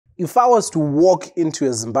If I was to walk into a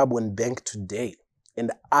Zimbabwean bank today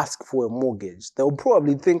and ask for a mortgage, they would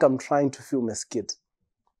probably think I'm trying to film a skit.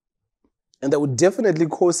 And they would definitely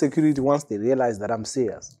call security once they realize that I'm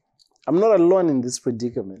serious. I'm not alone in this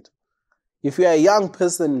predicament. If you're a young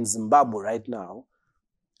person in Zimbabwe right now,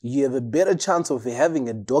 you have a better chance of having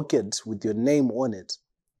a docket with your name on it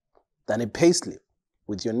than a payslip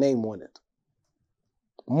with your name on it.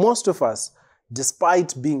 Most of us,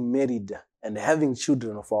 despite being married and having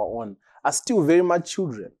children of our own, are still very much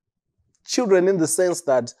children. Children in the sense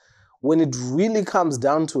that when it really comes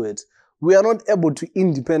down to it, we are not able to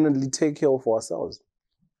independently take care of ourselves.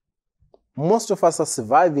 Most of us are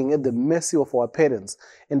surviving at the mercy of our parents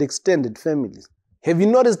and extended families. Have you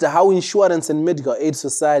noticed how insurance and medical aid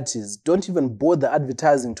societies don't even bother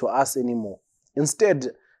advertising to us anymore? Instead,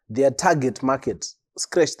 their target market,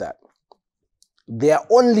 scratch that. Their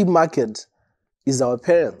only market is our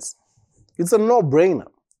parents. It's a no-brainer.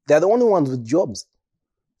 They're the only ones with jobs.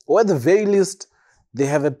 Or at the very least, they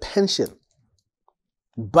have a pension.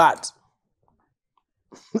 But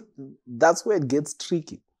that's where it gets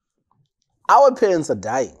tricky. Our parents are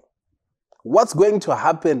dying. What's going to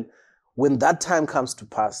happen when that time comes to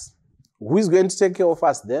pass? Who is going to take care of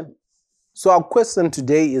us then? So our question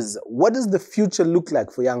today is, what does the future look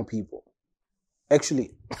like for young people?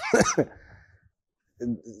 Actually,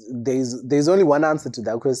 there's only one answer to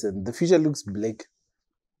that question. The future looks bleak.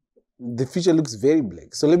 The future looks very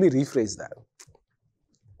bleak. So let me rephrase that.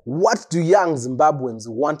 What do young Zimbabweans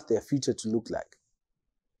want their future to look like?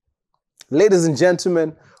 Ladies and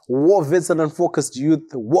gentlemen, war vets and unfocused youth,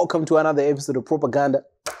 welcome to another episode of Propaganda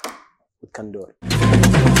with Kandoro.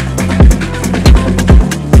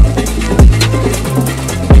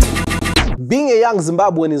 Being a young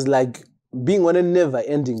Zimbabwean is like being on a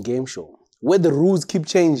never-ending game show where the rules keep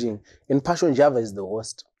changing and Passion Java is the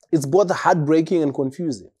host. It's both heartbreaking and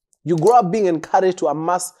confusing. You grow up being encouraged to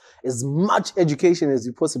amass as much education as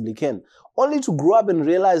you possibly can, only to grow up and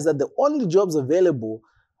realize that the only jobs available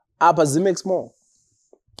are Zimex Mall.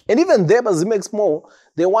 And even there, Zimex Mall,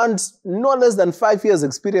 they want no less than 5 years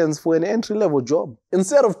experience for an entry-level job.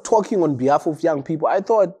 Instead of talking on behalf of young people, I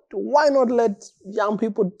thought, why not let young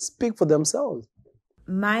people speak for themselves?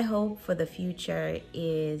 My hope for the future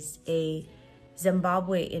is a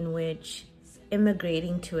Zimbabwe in which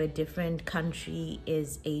immigrating to a different country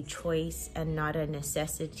is a choice and not a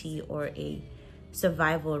necessity or a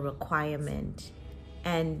survival requirement.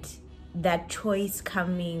 And that choice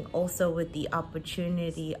coming also with the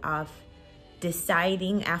opportunity of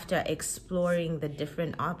deciding after exploring the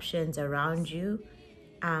different options around you,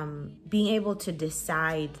 being able to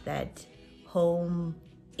decide that home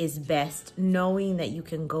is best, knowing that you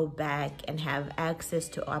can go back and have access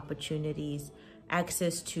to opportunities,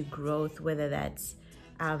 access to growth, whether that's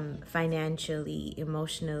financially,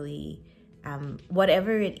 emotionally,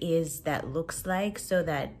 whatever it is that looks like, so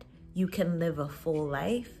that you can live a full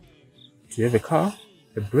life. Do you have a car?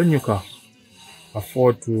 A brand new car?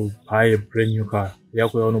 Afford to buy a brand new car?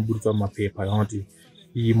 Yako ya unoburuta mapepa yonti.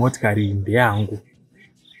 Iyi motikari ndeyangu.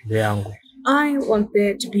 I want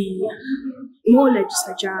there to be more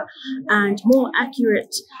legislature and more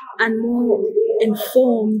accurate and more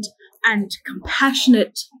informed and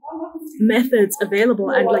compassionate methods available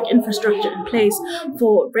and like infrastructure in place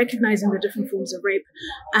for recognizing the different forms of rape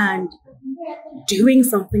and doing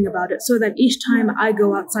something about it, so that each time I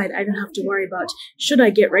go outside, I don't have to worry about, should I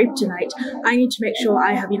get raped tonight? I need to make sure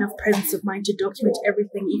I have enough presence of mind to document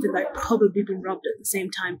everything, even though I've probably been robbed at the same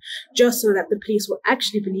time, just so that the police will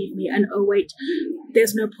actually believe me and, oh wait,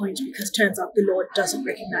 there's no point, because turns out the law doesn't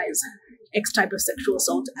recognize X type of sexual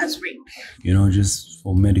assault as rape. You know, just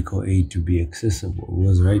for medical aid to be accessible.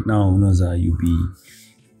 Because right now, you be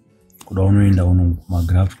so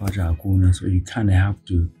you kind of have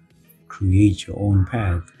to create your own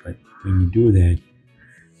path. But when you do that,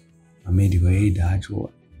 a medical aid actually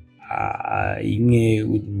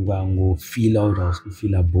feel out or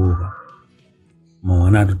feel a boga.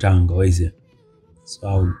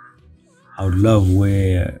 So I would love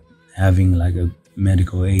where having like a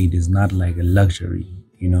medical aid is not like a luxury,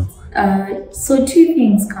 you know. So two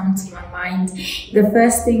things come to my mind. The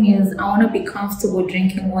first thing is I want to be comfortable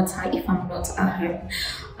drinking water if I'm not at home.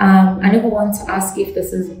 I never want to ask if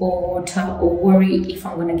this is bore water or worry if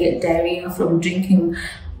I'm going to get diarrhea from drinking,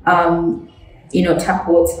 tap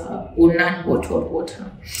water or non-bottled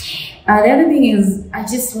water. The other thing is I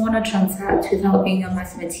just want to transact without being a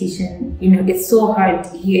mathematician. It's so hard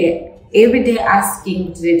here. Every day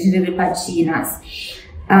asking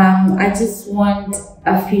I just want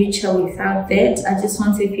a future without that. I just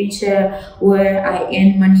want a future where I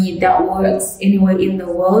earn money that works anywhere in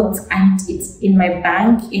the world and it's in my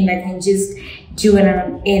bank and I can just do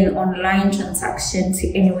an online transaction to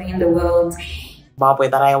anywhere in the world. Zimbabwe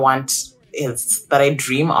that I want that I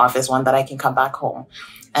dream of is one that I can come back home.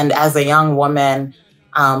 And as a young woman,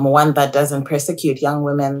 one that doesn't persecute young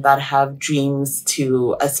women that have dreams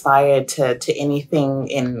to aspire to anything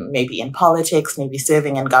maybe in politics, maybe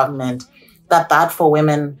serving in government, that for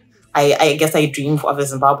women, I guess I dream of a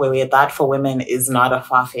Zimbabwe where that for women is not a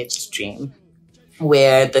far-fetched dream,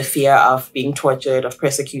 where the fear of being tortured, of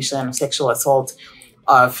persecution, of sexual assault,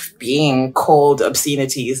 of being called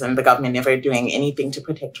obscenities and the government never doing anything to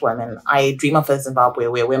protect women. I dream of a Zimbabwe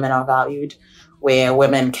where women are valued, where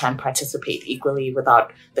women can participate equally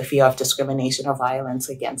without the fear of discrimination or violence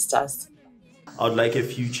against us. I would like a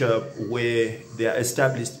future where there are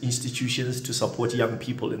established institutions to support young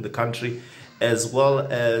people in the country, as well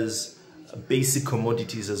as basic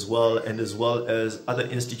commodities as well as other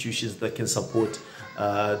institutions that can support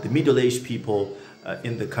the middle-aged people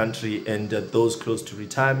in the country and those close to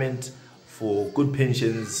retirement for good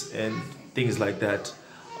pensions and things like that.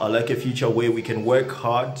 I like a future where we can work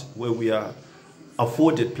hard, where we are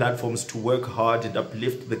afforded platforms to work hard and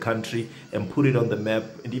uplift the country and put it on the map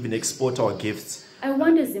and even export our gifts. I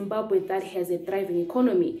want a Zimbabwe that has a thriving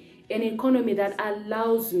economy, an economy that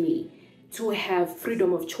allows me to have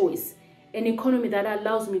freedom of choice, an economy that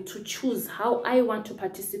allows me to choose how I want to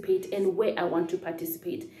participate and where I want to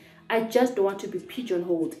participate. I just don't want to be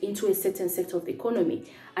pigeonholed into a certain sector of the economy.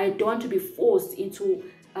 I don't want to be forced into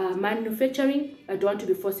manufacturing. I don't want to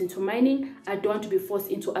be forced into mining. I don't want to be forced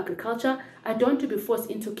into agriculture. I don't want to be forced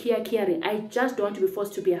into caring. I just don't want to be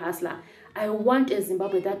forced to be a hustler. I want a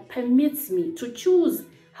Zimbabwe that permits me to choose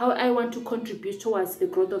how I want to contribute towards the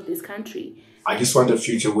growth of this country. I just want a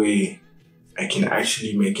future where I can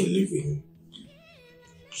actually make a living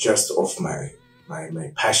just off my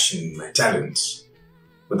passion, my talents,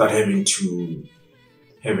 without having to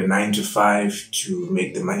have a 9-to-5 to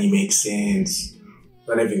make the money make sense,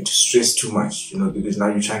 not having to stress too much, because now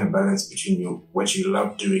you're trying to balance between what you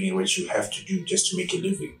love doing and what you have to do just to make a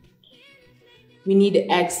living. We need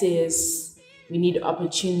access, we need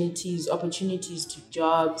opportunities to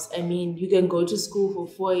jobs. I mean, you can go to school for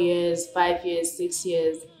 4 years, 5 years, 6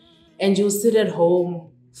 years, and you'll sit at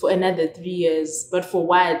home for another 3 years. But for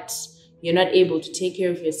what? You're not able to take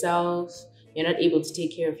care of yourself. You're not able to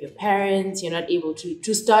take care of your parents. You're not able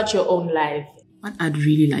to start your own life. What I'd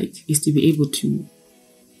really like is to be able to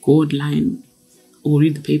go online or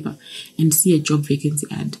read the paper and see a job vacancy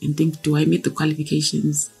ad and think, do I meet the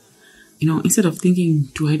qualifications? Instead of thinking,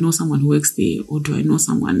 do I know someone who works there or do I know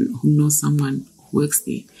someone who knows someone who works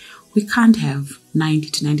there? We can't have 90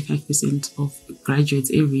 to 95% of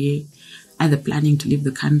graduates every year either planning to leave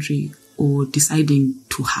the country or deciding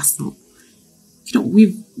to hustle.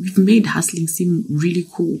 We've made hustling seem really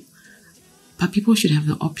cool, but people should have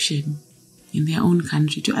the option in their own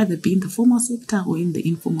country to either be in the formal sector or in the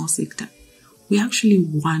informal sector. We actually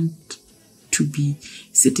want to be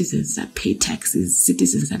citizens that pay taxes,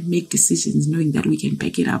 citizens that make decisions knowing that we can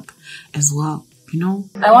back it up as well,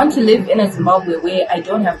 I want to live in a Zimbabwe where I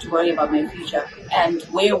don't have to worry about my future and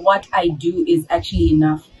where what I do is actually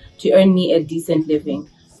enough to earn me a decent living.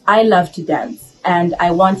 I love to dance and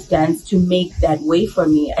I want dance to make that way for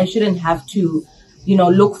me. I shouldn't have to,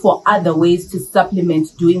 look for other ways to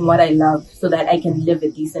supplement doing what I love so that I can live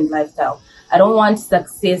a decent lifestyle. I don't want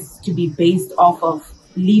success to be based off of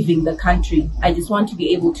leaving the country. I just want to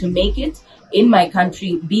be able to make it in my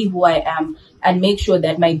country, be who I am, and make sure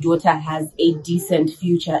that my daughter has a decent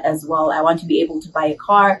future as well. I want to be able to buy a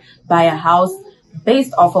car, buy a house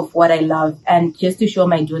based off of what I love, and just to show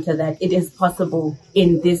my daughter that it is possible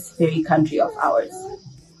in this very country of ours.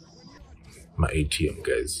 My ATM,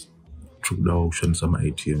 guys. Some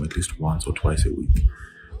ATM at least once or twice a week.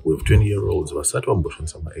 We have 20-year-olds. We start on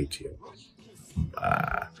some ATM.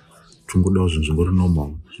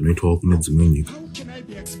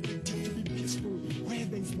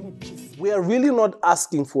 We are really not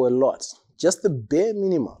asking for a lot, just the bare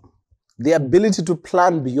minimum. The ability to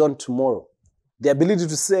plan beyond tomorrow, the ability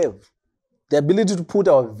to save, the ability to put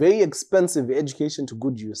our very expensive education to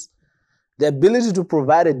good use, the ability to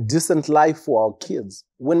provide a decent life for our kids.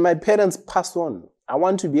 When my parents pass on, I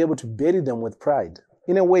want to be able to bury them with pride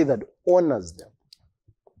in a way that honors them.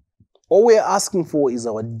 All we're asking for is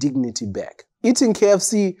our dignity back. Eating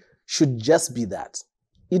KFC should just be that.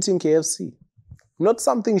 Eating KFC. Not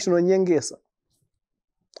something shinonyengesa.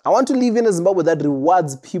 I want to live in a Zimbabwe that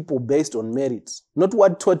rewards people based on merit, not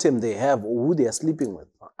what totem they have or who they are sleeping with.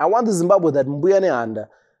 I want the Zimbabwe that Mbuyane Handa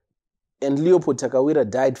and Leopold Takawira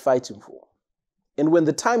died fighting for. And when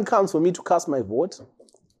the time comes for me to cast my vote,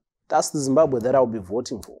 that's the Zimbabwe that I'll be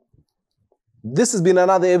voting for. This has been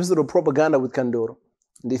another episode of Propaganda with Kandoro.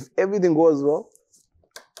 And if everything goes well,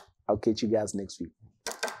 I'll catch you guys next week.